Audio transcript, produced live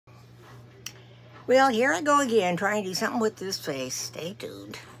Well, here I go again, trying to do something with this face. Stay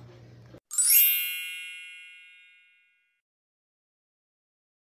tuned.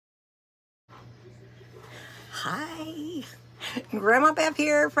 Hi, Grandma Bev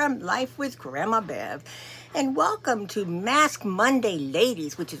here from Life with Grandma Bev. And welcome to Mask Monday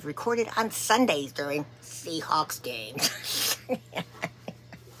Ladies, which is recorded on Sundays during Seahawks games.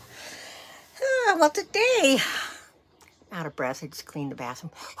 Well, today, out of breath, I just cleaned the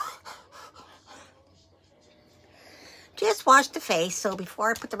bathroom. Just washed the face, so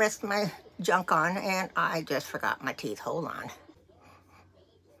before I put the rest of my junk on, and I just forgot my teeth. Hold on.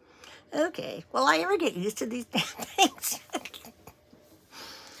 Okay, will I ever get used to these damn things? When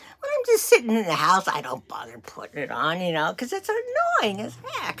I'm just sitting in the house, I don't bother putting it on, you know, because it's annoying as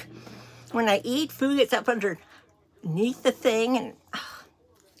heck. When I eat, food gets up underneath the thing, and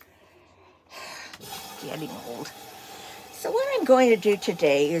getting old. So what I'm going to do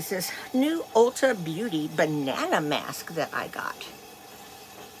today is this new Ulta Beauty Banana Mask that I got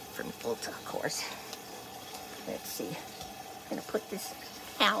from Ulta, of course. Let's see. I'm going to put this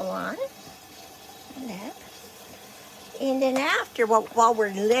towel on. And that. And then after, while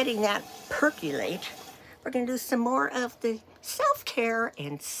we're letting that percolate, we're going to do some more of the self-care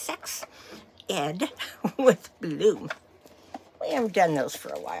and sex ed with Blume. We haven't done those for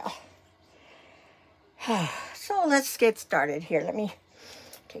a while. So let's get started here. Let me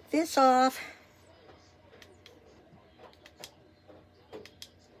take this off.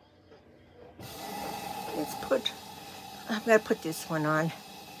 I'm going to put this one on.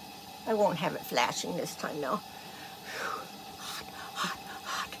 I won't have it flashing this time, though. Hot, hot,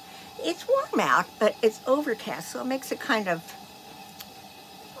 hot. It's warm out, but it's overcast, so it makes it kind of,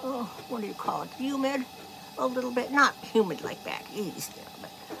 oh, what do you call it? Humid a little bit. Not humid like back east, you know,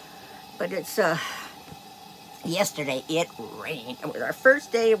 but it's, yesterday it rained. It was our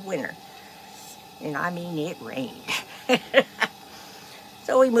first day of winter. And I mean, it rained.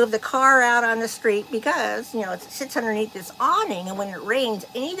 So we moved the car out on the street because, you know, it sits underneath this awning, and when it rains,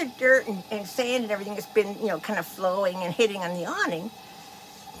 any of the dirt and sand and everything that's been, you know, kind of flowing and hitting on the awning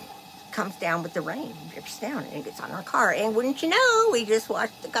comes down with the rain, drips down, and it gets on our car. And wouldn't you know, we just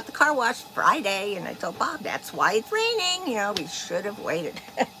got the car washed Friday, and I told Bob, that's why it's raining. You know, we should have waited.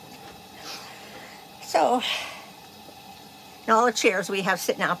 So, and all the chairs we have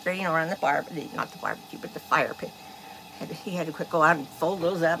sitting out there, you know, around the not the barbecue, but the fire pit. He had to quick go out and fold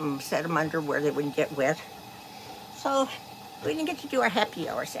those up and set them under where they wouldn't get wet. So we didn't get to do our happy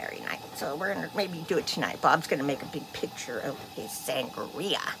hour Saturday night. So we're gonna maybe do it tonight. Bob's gonna make a big picture of his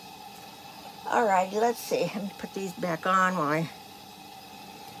sangria. All righty, let's see. Let me put these back on while I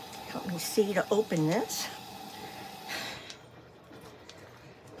help me see to open this.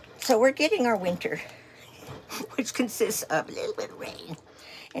 So we're getting our winter, which consists of a little bit of rain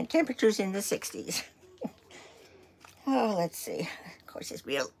and temperatures in the 60s. Oh, let's see. Of course, it's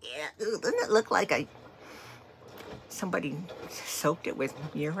real. Yeah, ooh, doesn't it look like somebody soaked it with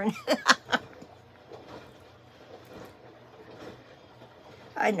urine?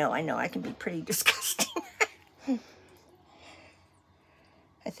 I know. I can be pretty disgusting.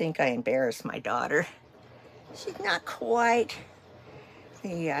 I think I embarrassed my daughter. She's not quite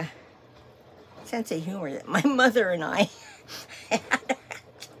the sense of humor that my mother and I had.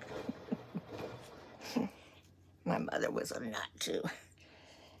 My mother was a nut, too.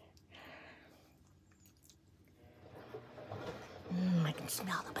 I can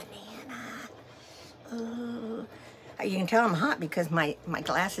smell the banana. Oh, you can tell I'm hot because my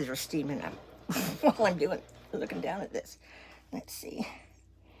glasses are steaming up while I'm looking down at this. Let's see.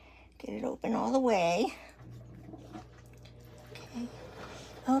 Get it open all the way.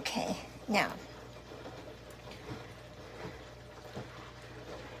 Okay. Now.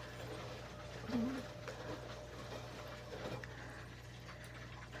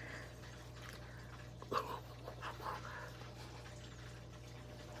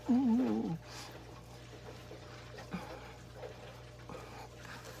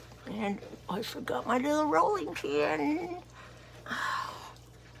 And I forgot my little rolling pin.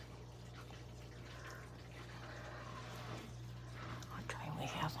 What time we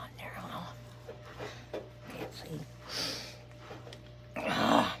have on there? Oh, can't see.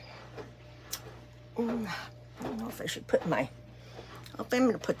 I don't know if I should put I'm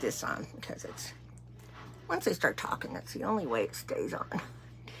going to put this on because it's, once I start talking, that's the only way it stays on.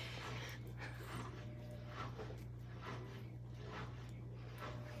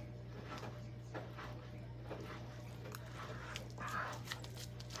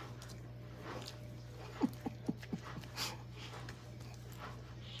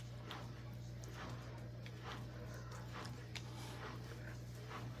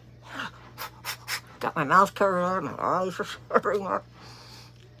 Got my mouth covered up, my eyes are shutting up.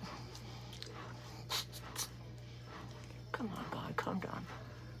 Come on, guy, calm down.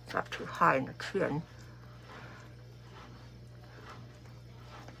 It's up too high in the chin.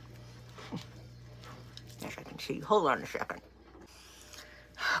 Yes, I can see. Hold on a second.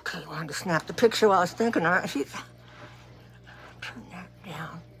 Okay, I wanted to snap the picture while I was thinking of it. Turn that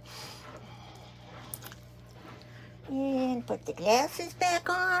down. And put the glasses back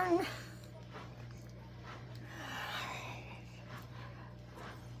on.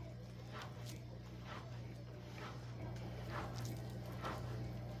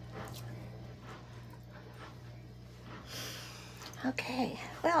 Okay,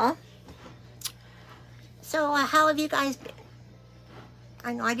 well, so how have you guys been?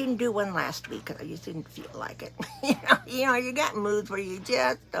 I know I didn't do one last week because I just didn't feel like it. You got moods where you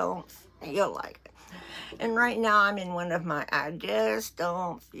just don't feel like it. And right now I'm in one of my I just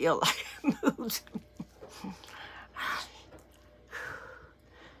don't feel like it moods.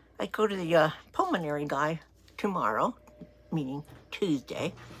 I go to the pulmonary guy tomorrow, meaning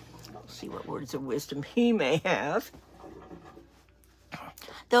Tuesday. We'll see what words of wisdom he may have.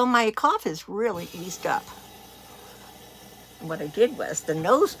 Though my cough is really eased up. What I did was the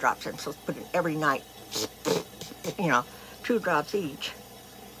nose drops I'm supposed to put in every night. 2 drops each.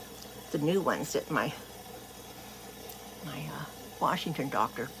 The new ones that my Washington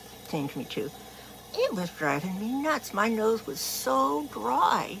doctor changed me to. It was driving me nuts. My nose was so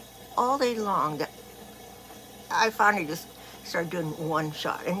dry all day long that I finally just started doing 1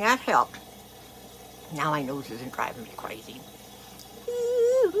 shot, and that helped. Now my nose isn't driving me crazy.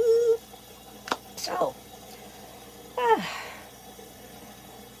 So,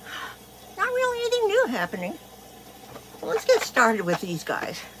 not really anything new happening. So let's get started with these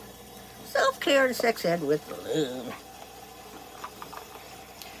guys. Self-care and sex ed with Blume.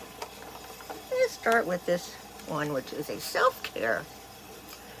 Let's start with this one, which is a self-care.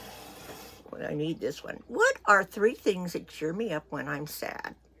 Well, I need this one. What are 3 things that cheer me up when I'm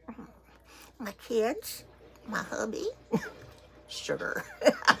sad? My kids, my hubby, sugar.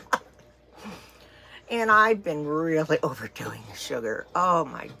 And I've been really overdoing the sugar. Oh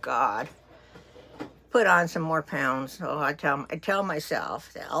my God. Put on some more pounds. So I tell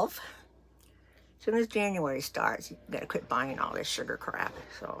myself, as soon as January starts, you gotta quit buying all this sugar crap.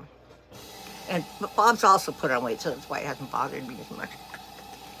 So, but Bob's also put on weight, so that's why it hasn't bothered me as much.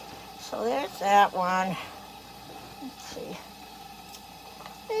 So there's that one. Let's see.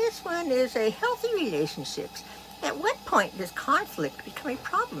 This one is a healthy relationships. At what point does conflict become a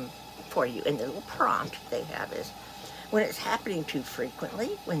problem for you? And the little prompt they have is when it's happening too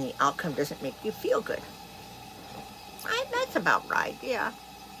frequently, when the outcome doesn't make you feel good. That's about right, yeah.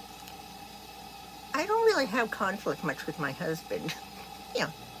 I don't really have conflict much with my husband.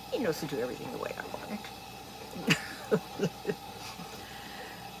 He knows to do everything the way I want it.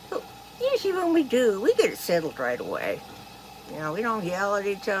 So usually when we do, we get it settled right away. We don't yell at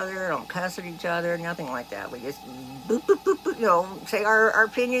each other, don't cuss at each other, nothing like that. We just boop, boop, boop, boop, say our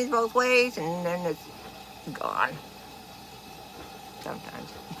opinions both ways, and then it's gone. Sometimes.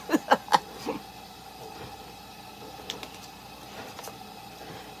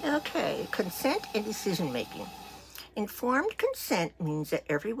 Okay, consent and decision making. Informed consent means that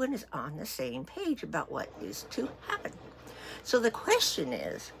everyone is on the same page about what is to happen. So the question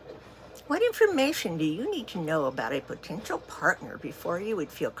is, what information do you need to know about a potential partner before you would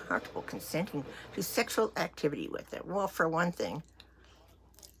feel comfortable consenting to sexual activity with them? Well, for one thing,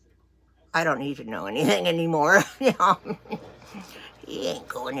 I don't need to know anything anymore. He ain't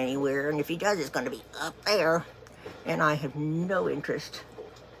going anywhere, and if he does, it's going to be up there. And I have no interest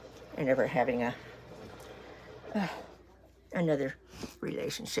in ever having another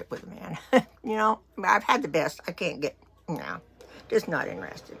relationship with a man. I've had the best. I can't get, just not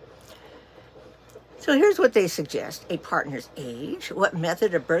interested. So here's what they suggest. A partner's age, what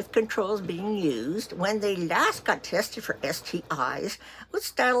method of birth control is being used, when they last got tested for STIs, what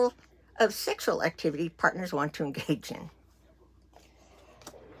style of sexual activity partners want to engage in.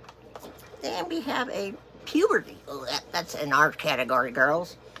 Then we have a puberty. Oh, that's in our category,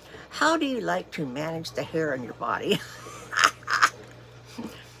 girls. How do you like to manage the hair on your body?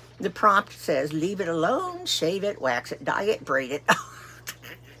 The prompt says, leave it alone, shave it, wax it, dye it, braid it.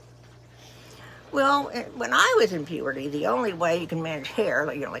 Well, when I was in puberty, the only way you can manage hair,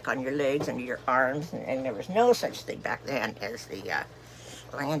 like on your legs and your arms, and there was no such thing back then as the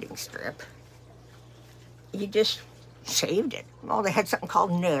landing strip. You just shaved it. Well, they had something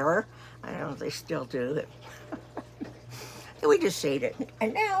called Nair. I don't know if they still do it. So we just shaved it.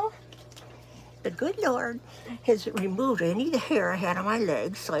 And now, The good Lord has removed any of the hair I had on my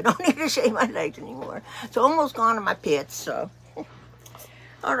legs, so I don't need to shave my legs anymore. It's almost gone on my pits, so.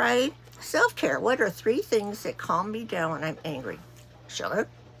 All right, self-care. What are 3 things that calm me down when I'm angry? Sugar,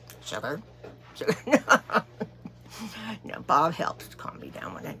 sugar, sugar. No, Bob helps calm me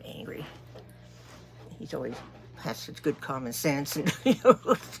down when I'm angry. He's always has such good common sense, and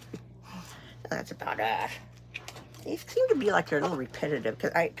that's about it. They seem to be like they're a little repetitive,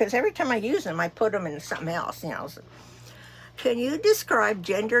 because every time I use them, I put them into something else, So. Can you describe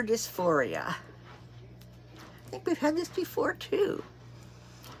gender dysphoria? I think we've had this before, too.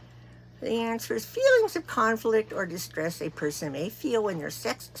 The answer is feelings of conflict or distress a person may feel when their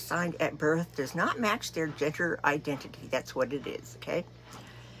sex assigned at birth does not match their gender identity. That's what it is, okay?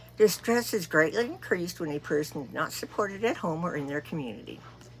 Distress is greatly increased when a person is not supported at home or in their community.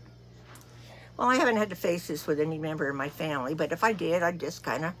 Well, I haven't had to face this with any member of my family, but if I did, I'd just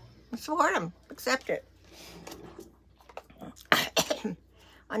kind of support them, accept it.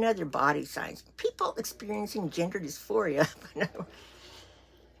 Another body signs. People experiencing gender dysphoria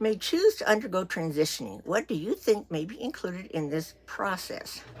may choose to undergo transitioning. What do you think may be included in this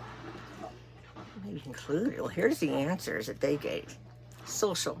process? Maybe included. Well, here's the answers that they gave.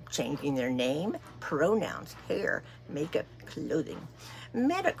 Social, changing their name, pronouns, hair, makeup, clothing.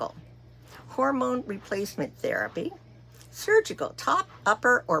 Medical, hormone replacement therapy. Surgical, top,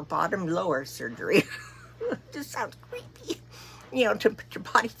 upper, or bottom, lower surgery. Just sounds creepy, to put your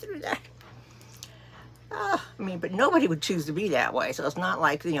body through that. But nobody would choose to be that way, so it's not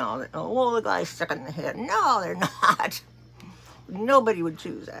like, oh, the guy's stuck in the head. No, they're not. Nobody would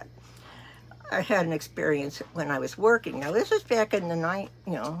choose that. I had an experience when I was working. Now, this was back in the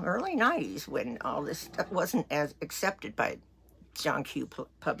early 90s when all this stuff wasn't as accepted by John Q.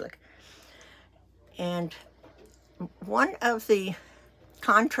 public. And one of the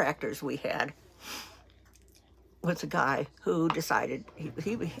contractors we had was a guy who decided, I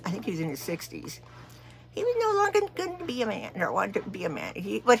think he was in his 60s, he was no longer going to be a man, or wanted to be a man.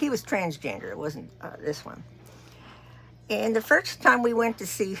 But he was transgender. It wasn't this one. And the first time we went to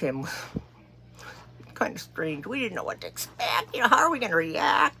see him, kind of strange. We didn't know what to expect. How are we going to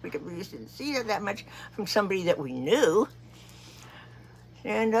react? Because we just didn't see it that much from somebody that we knew.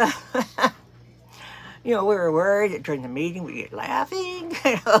 And, we were worried that during the meeting we'd get laughing.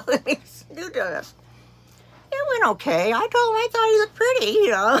 It's new to us. It went okay. I told him I thought he looked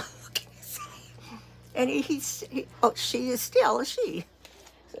pretty, And she is still a she.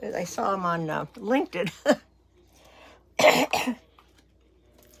 So I saw him on LinkedIn.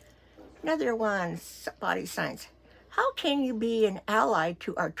 Another one, body signs. How can you be an ally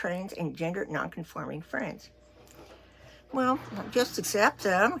to our trans and gender nonconforming friends? Well, just accept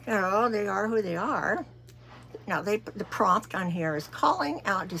them. They are who they are. Now, the prompt on here is calling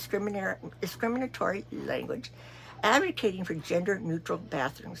out discriminatory language, advocating for gender-neutral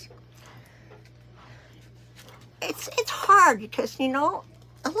bathrooms. It's hard because, a lot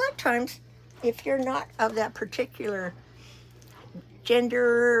of times, if you're not of that particular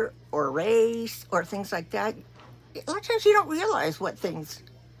gender or race or things like that, a lot of times you don't realize what things,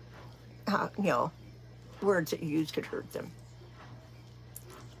 words that you use could hurt them.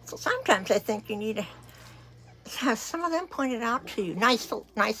 So sometimes I think you need to have some of them pointed out to you nicely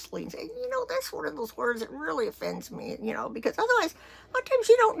and say, that's one of those words that really offends me, because otherwise, a lot of times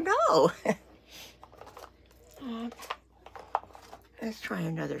you don't know. Let's try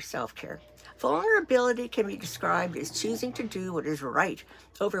another self-care. Vulnerability can be described as choosing to do what is right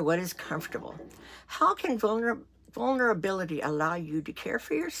over what is comfortable. How can vulnerability allow you to care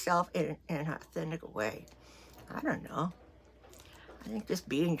for yourself in an authentic way? I don't know. I think just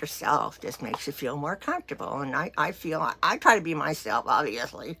being yourself just makes you feel more comfortable. And I feel, I try to be myself,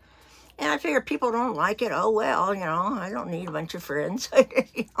 obviously. And I figure people don't like it. Oh, well, I don't need a bunch of friends.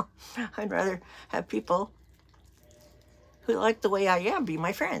 I'd rather have people who like the way I am be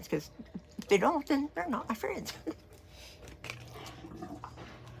my friends, because if they don't, then they're not my friends.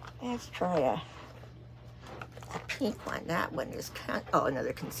 Let's try a pink one. That one is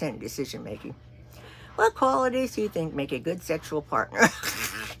another consent decision making. What qualities do you think make a good sexual partner?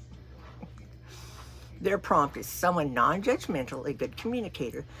 Their prompt is someone non-judgmental, a good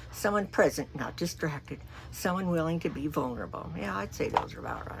communicator, someone present, not distracted, someone willing to be vulnerable. Yeah, I'd say those are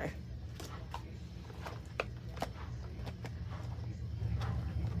about right.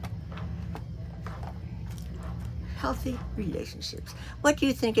 Healthy relationships. What do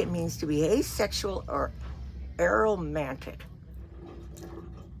you think it means to be asexual or aromantic?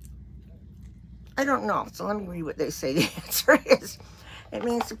 I don't know, so let me read what they say the answer is. It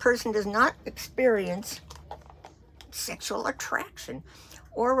means the person does not experience sexual attraction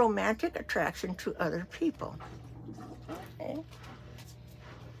or romantic attraction to other people. Okay.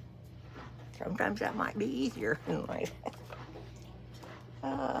 Sometimes that might be easier in life.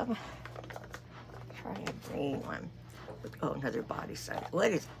 Try a green one. Oh, another body size.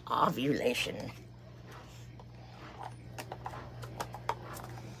 What is ovulation?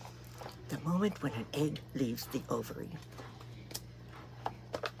 The moment when an egg leaves the ovary.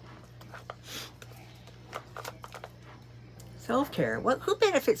 Self-care. Who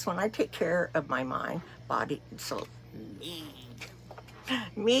benefits when I take care of my mind, body, and soul? Me.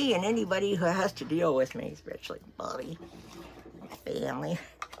 Me and anybody who has to deal with me, especially body, family.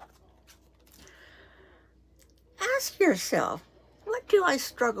 Ask yourself, what do I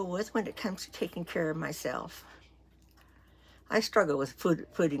struggle with when it comes to taking care of myself? I struggle with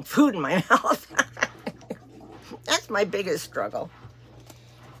putting food in my mouth. That's my biggest struggle,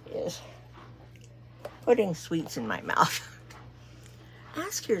 is putting sweets in my mouth.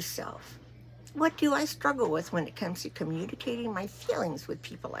 Ask yourself, what do I struggle with when it comes to communicating my feelings with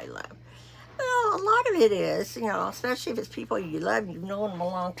people I love? Well, a lot of it is, you know, especially if it's people you love and you've known them a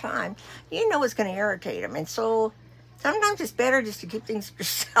long time, you know it's going to irritate them. And so sometimes it's better just to keep things to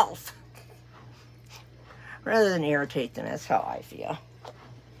yourself rather than irritate them. That's how I feel.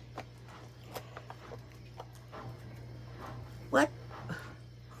 What?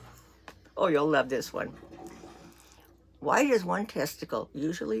 Oh, you'll love this one. Why does one testicle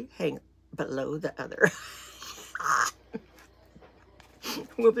usually hang below the other?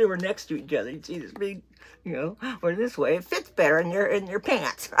 Well, if they were next to each other, you'd see this big, you know, or this way, it fits better in their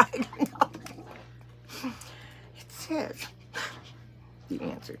pants, right? It says, the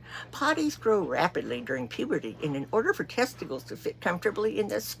answer, potties grow rapidly during puberty, and in order for testicles to fit comfortably in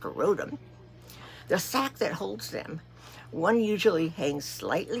the scrotum, the sac that holds them, one usually hangs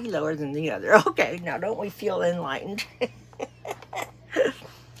slightly lower than the other. Okay, now don't we feel enlightened?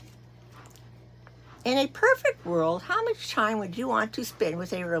 In a perfect world, how much time would you want to spend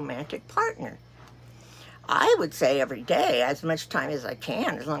with a romantic partner? I would say every day, as much time as I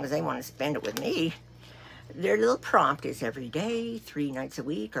can, as long as they want to spend it with me. Their little prompt is every day, 3 nights a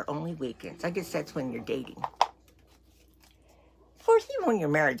week, or only weekends. I guess that's when you're dating. Of course, even when you're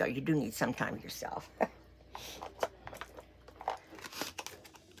married, though, you do need some time yourself.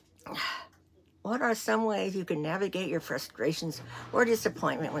 What are some ways you can navigate your frustrations or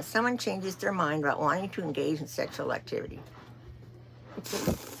disappointment when someone changes their mind about wanting to engage in sexual activity?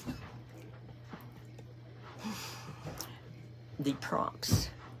 The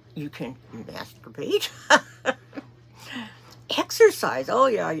prompts. You can masturbate. Exercise. Oh,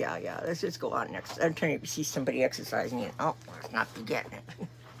 yeah. Let's just go on next. Every time you see somebody exercising, oh, let's not be getting it.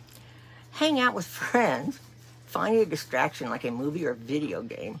 Hang out with friends. Find a distraction like a movie or video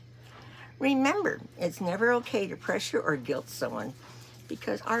game. Remember, it's never okay to pressure or guilt someone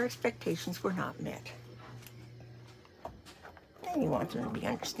because our expectations were not met. And you want them to be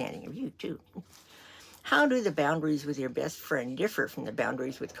understanding of you, too. How do the boundaries with your best friend differ from the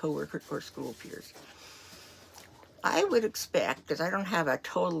boundaries with coworkers or school peers? I would expect, because I don't have a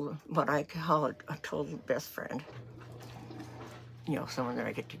total, what I call a total best friend, you know, someone that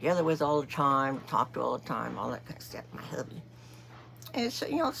I get together with all the time, talk to all the time, all that kind of stuff, my hubby. And so,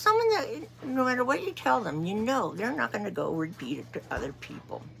 you know, someone that, no matter what you tell them, you know they're not going to go repeat it to other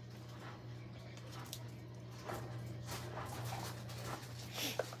people.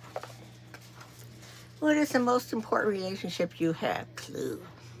 What is the most important relationship you have? Clue.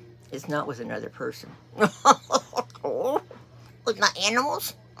 It's not with another person. With not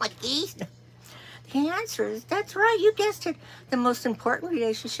animals? Like these? The answer is, that's right, you guessed it. The most important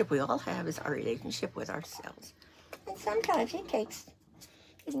relationship we all have is our relationship with ourselves. And sometimes it takes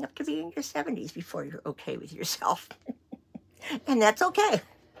getting up to be in your 70s before you're okay with yourself. And that's okay.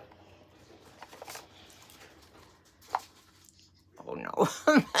 Oh, no.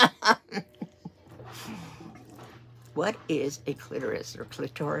 What is a clitoris, or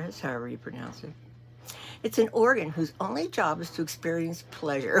clitoris, however you pronounce it? It's an organ whose only job is to experience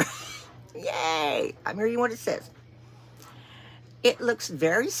pleasure. Yay! I'm reading what it says. It looks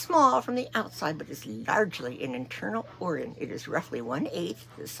very small from the outside, but is largely an internal organ. It is roughly 1/8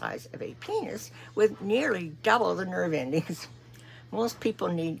 the size of a penis, with nearly double the nerve endings. Most people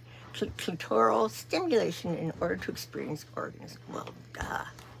need clitoral stimulation in order to experience orgasm. Well, duh.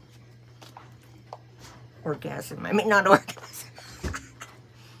 Orgasm. I mean, not orgasm.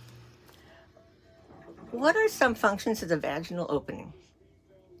 What are some functions of the vaginal opening?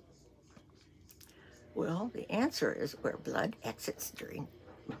 Well, the answer is where blood exits during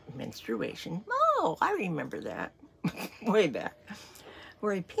menstruation. Oh, I remember that. Way back.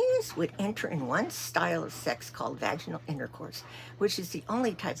 where a penis would enter in one style of sex called vaginal intercourse, which is the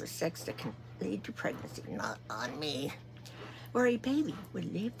only type of sex that can lead to pregnancy. Not on me. Where a baby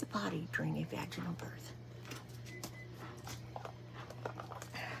would leave the body during a vaginal birth.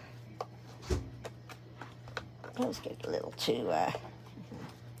 Let's get a little too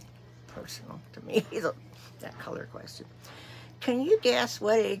personal to me, that color question. Can you guess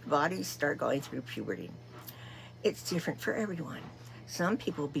what age bodies start going through puberty? It's different for everyone. Some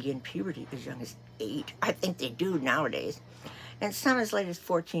people begin puberty as young as 8. I think they do nowadays. And some as late as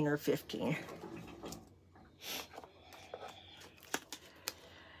 14 or 15.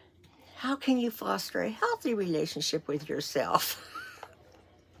 How can you foster a healthy relationship with yourself?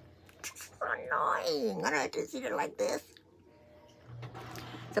 It's so annoying. I don't have to sit it like this.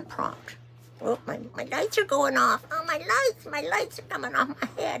 The prompt. Oh, my lights are going off. Oh, my lights are coming off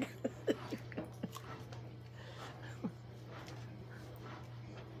my head.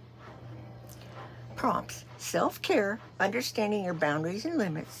 Prompts: self-care, understanding your boundaries and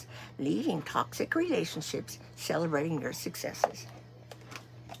limits, leaving toxic relationships, celebrating your successes.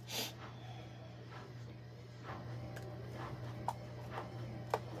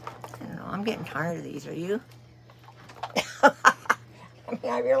 I don't know, I'm getting tired of these, are you? I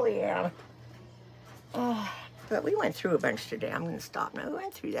mean, I really am. But we went through a bunch today. I'm going to stop now. We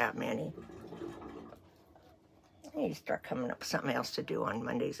went through that many. I need to start coming up with something else to do on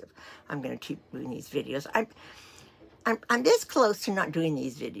Mondays if I'm going to keep doing these videos. I'm this close to not doing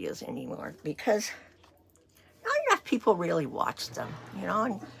these videos anymore because not enough people really watch them, you know,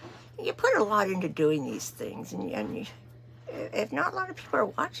 and you put a lot into doing these things, and if not a lot of people are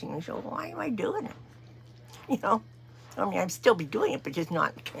watching, you go, why am I doing it? You know, I mean, I'd still be doing it, but just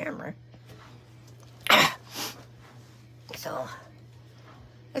not on camera. So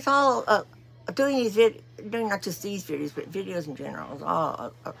it's all doing not just these videos, but videos in general is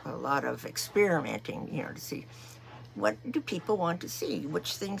all a lot of experimenting, you know, to see what do people want to see,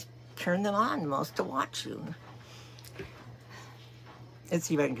 which things turn them on most to watch you. Let's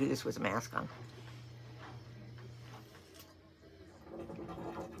see if I can do this with a mask on.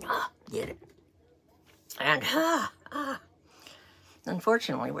 Get it. And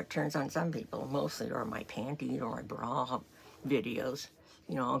unfortunately, what turns on some people mostly are my panty or my bra videos.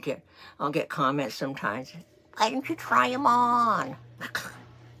 You know, I'll get comments sometimes. Why didn't you try them on?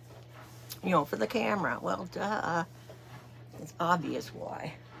 You know, for the camera. Well, duh. It's obvious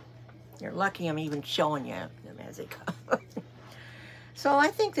why. You're lucky I'm even showing you them as they come. So I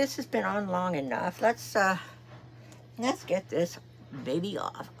think this has been on long enough. Let's get this baby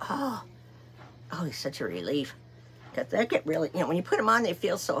off. Oh, it's such a relief. Because they get really, you know, when you put them on, they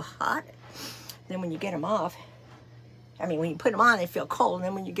feel so hot. Then when you get them off, I mean, when you put them on, they feel cold. And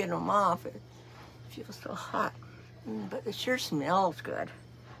then when you get them off, it feels so hot. But it sure smells good.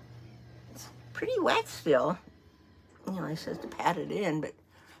 It's pretty wet still. You know, it says to pat it in, but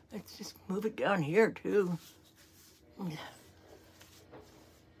let's just move it down here, too.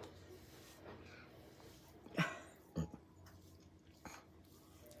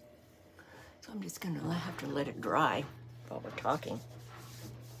 So I'm just going to have to let it dry while we're talking.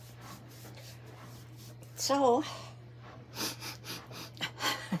 So,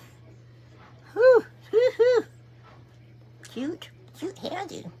 cute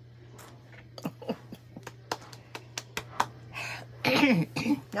handy.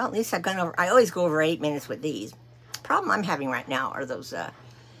 Well, at least I've gone over, I always go over 8 minutes with these. The problem I'm having right now are those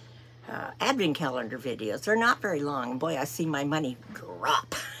advent calendar videos. They're not very long. Boy, I see my money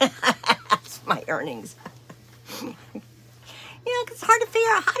drop. That's my earnings. You know, it's hard to figure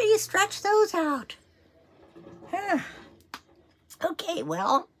out how do you stretch those out. Okay,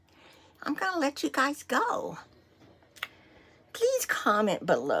 well, I'm going to let you guys go. Please comment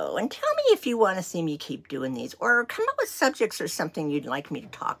below and tell me if you want to see me keep doing these, or come up with subjects or something you'd like me to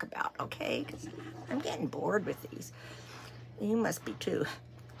talk about, okay? Because I'm getting bored with these. You must be too.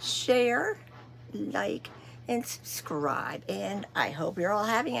 Share, like, and subscribe. And I hope you're all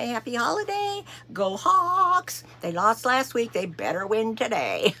having a happy holiday. Go Hawks! They lost last week. They better win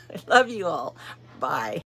today. Love you all. Bye.